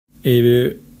Have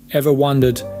you ever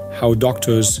wondered how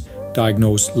doctors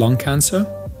diagnose lung cancer?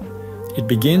 It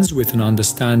begins with an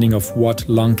understanding of what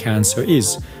lung cancer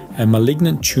is, a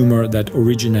malignant tumor that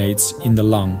originates in the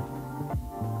lung,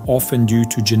 often due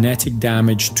to genetic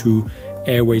damage to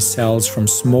airway cells from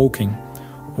smoking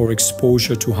or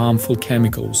exposure to harmful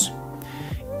chemicals.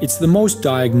 It's the most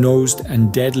diagnosed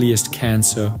and deadliest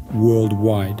cancer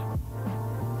worldwide.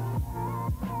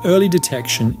 Early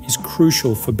detection is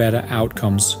crucial for better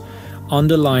outcomes,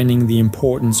 underlining the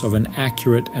importance of an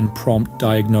accurate and prompt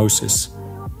diagnosis.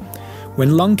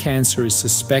 When lung cancer is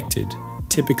suspected,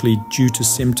 typically due to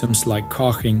symptoms like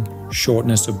coughing,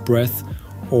 shortness of breath,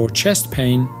 or chest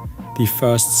pain, the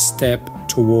first step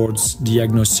towards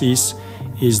diagnosis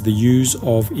is the use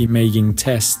of imaging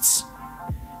tests.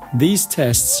 These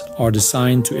tests are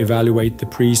designed to evaluate the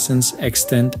presence,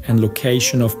 extent, and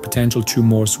location of potential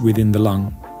tumors within the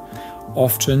lung.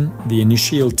 Often, the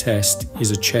initial test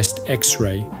is a chest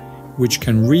X-ray, which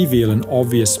can reveal an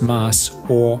obvious mass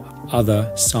or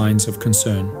other signs of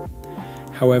concern.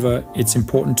 However, it's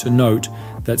important to note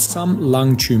that some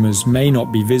lung tumors may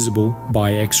not be visible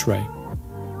by X-ray.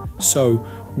 So,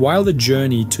 while the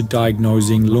journey to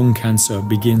diagnosing lung cancer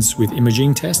begins with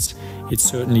imaging tests, it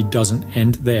certainly doesn't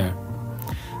end there.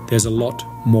 There's a lot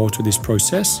more to this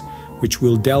process, which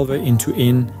we'll delve into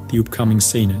in the upcoming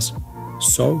scenes.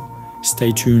 So,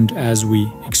 stay tuned as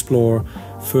we explore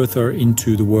further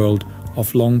into the world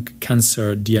of lung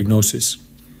cancer diagnosis.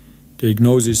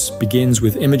 Diagnosis begins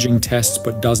with imaging tests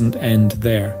but doesn't end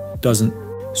there, doesn't.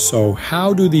 So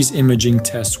how do these imaging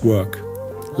tests work?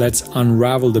 Let's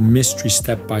unravel the mystery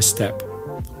step by step.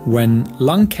 When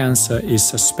lung cancer is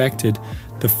suspected,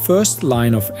 the first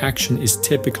line of action is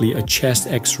typically a chest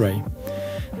X-ray.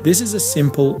 This is a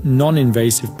simple,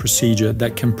 non-invasive procedure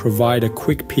that can provide a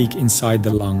quick peek inside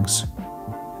the lungs.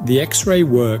 The X-ray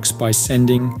works by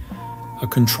sending a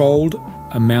controlled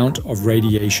amount of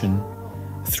radiation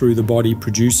through the body,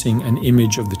 producing an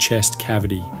image of the chest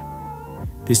cavity.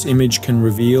 This image can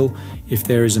reveal if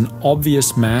there is an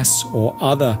obvious mass or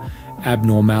other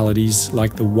abnormalities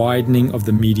like the widening of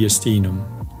the mediastinum,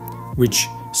 which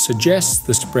suggests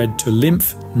the spread to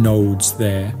lymph nodes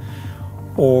there,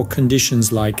 or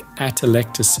conditions like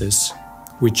atelectasis,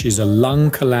 which is a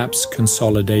lung collapse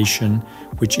consolidation,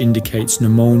 which indicates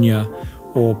pneumonia,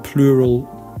 or pleural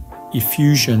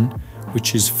effusion,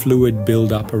 which is fluid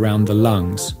buildup around the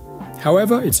lungs.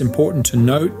 However, it's important to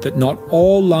note that not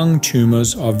all lung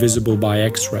tumors are visible by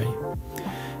X-ray.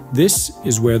 This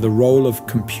is where the role of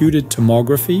computed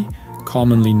tomography,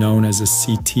 commonly known as a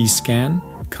CT scan,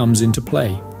 comes into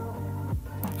play.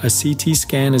 A CT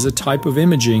scan is a type of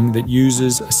imaging that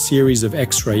uses a series of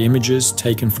X-ray images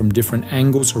taken from different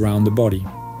angles around the body.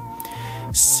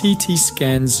 CT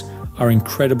scans are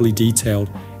incredibly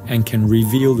detailed and can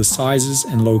reveal the sizes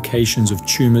and locations of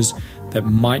tumors that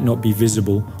might not be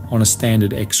visible on a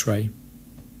standard X-ray.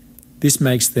 This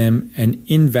makes them an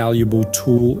invaluable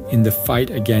tool in the fight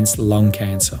against lung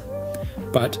cancer.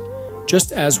 But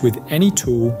just as with any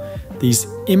tool, these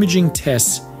imaging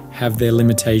tests have their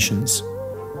limitations.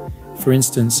 For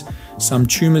instance, some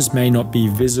tumors may not be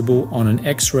visible on an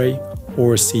X-ray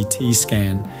or a CT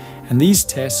scan, and these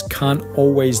tests can't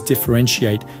always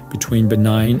differentiate between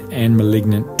benign and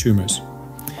malignant tumors.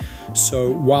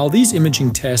 So while these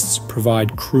imaging tests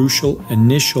provide crucial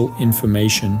initial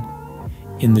information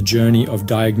in the journey of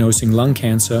diagnosing lung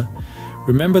cancer,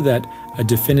 remember that a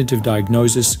definitive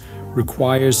diagnosis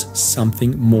requires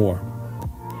something more.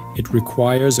 It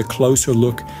requires a closer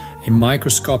look, a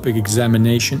microscopic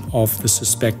examination of the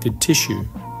suspected tissue.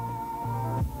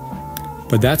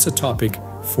 But that's a topic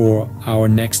for our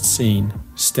next scene.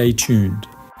 Stay tuned.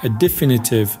 A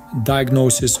definitive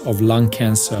diagnosis of lung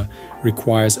cancer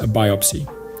requires a biopsy.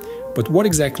 But what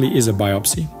exactly is a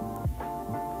biopsy?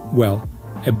 Well,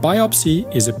 a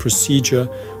biopsy is a procedure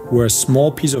where a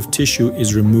small piece of tissue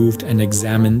is removed and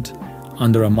examined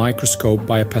under a microscope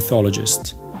by a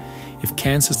pathologist. If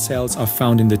cancer cells are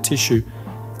found in the tissue,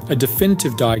 a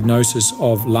definitive diagnosis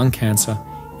of lung cancer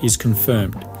is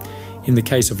confirmed. In the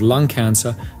case of lung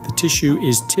cancer, the tissue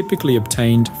is typically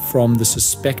obtained from the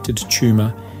suspected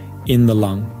tumor in the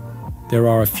lung. There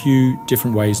are a few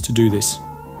different ways to do this.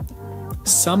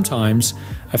 Sometimes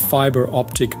a fiber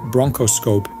optic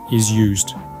bronchoscope is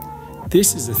used.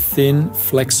 This is a thin,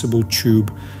 flexible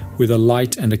tube with a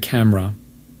light and a camera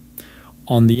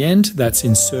on the end that's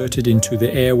inserted into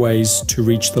the airways to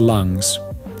reach the lungs.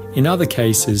 In other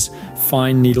cases,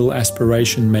 fine needle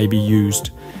aspiration may be used.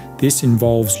 This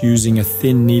involves using a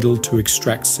thin needle to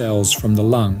extract cells from the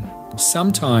lung.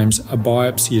 Sometimes a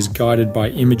biopsy is guided by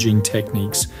imaging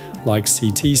techniques like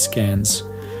CT scans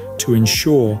to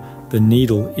ensure the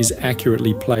needle is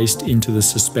accurately placed into the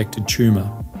suspected tumor.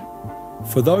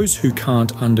 For those who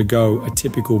can't undergo a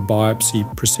typical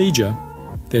biopsy procedure,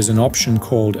 there's an option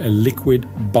called a liquid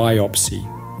biopsy.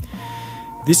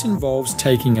 This involves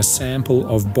taking a sample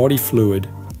of body fluid,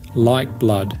 like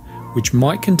blood, which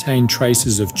might contain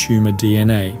traces of tumor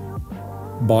DNA.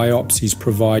 Biopsies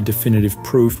provide definitive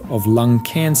proof of lung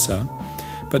cancer,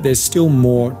 but there's still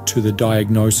more to the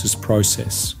diagnosis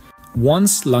process.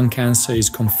 Once lung cancer is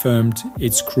confirmed,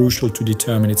 it's crucial to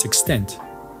determine its extent.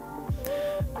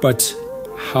 But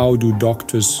how do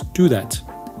doctors do that?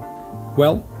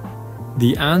 Well,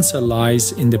 the answer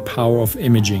lies in the power of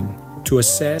imaging. To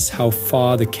assess how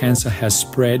far the cancer has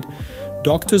spread,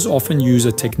 doctors often use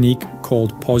a technique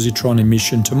called positron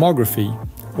emission tomography,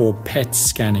 or PET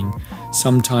scanning,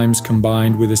 sometimes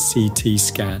combined with a CT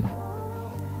scan.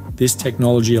 This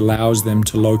technology allows them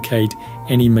to locate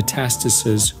any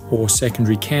metastases or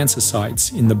secondary cancer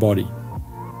sites in the body.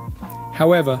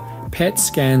 However, PET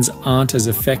scans aren't as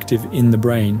effective in the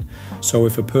brain, so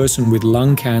if a person with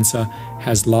lung cancer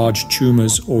has large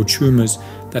tumors or tumors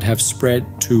that have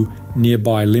spread to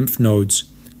nearby lymph nodes,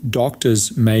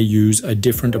 doctors may use a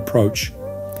different approach.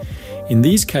 In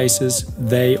these cases,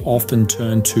 they often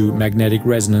turn to magnetic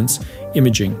resonance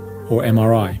imaging, or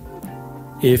MRI.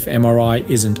 If MRI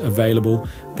isn't available,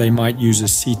 they might use a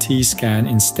CT scan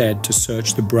instead to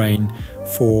search the brain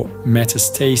for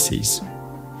metastases.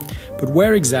 But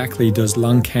where exactly does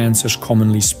lung cancer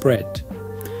commonly spread?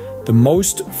 The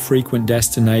most frequent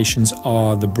destinations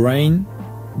are the brain,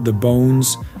 the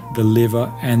bones, the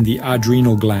liver, and the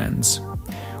adrenal glands.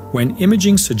 When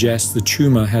imaging suggests the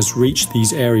tumor has reached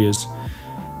these areas,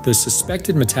 the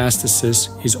suspected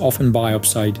metastasis is often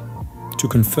biopsied to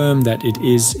confirm that it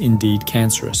is indeed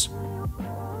cancerous.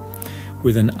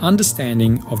 With an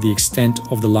understanding of the extent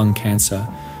of the lung cancer,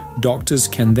 doctors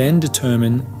can then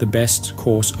determine the best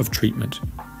course of treatment.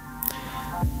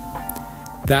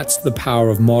 That's the power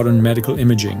of modern medical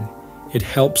imaging. It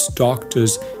helps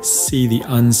doctors see the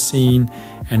unseen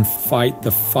and fight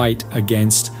the fight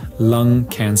against lung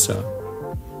cancer.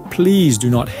 Please do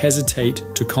not hesitate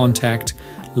to contact,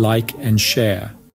 like, and share.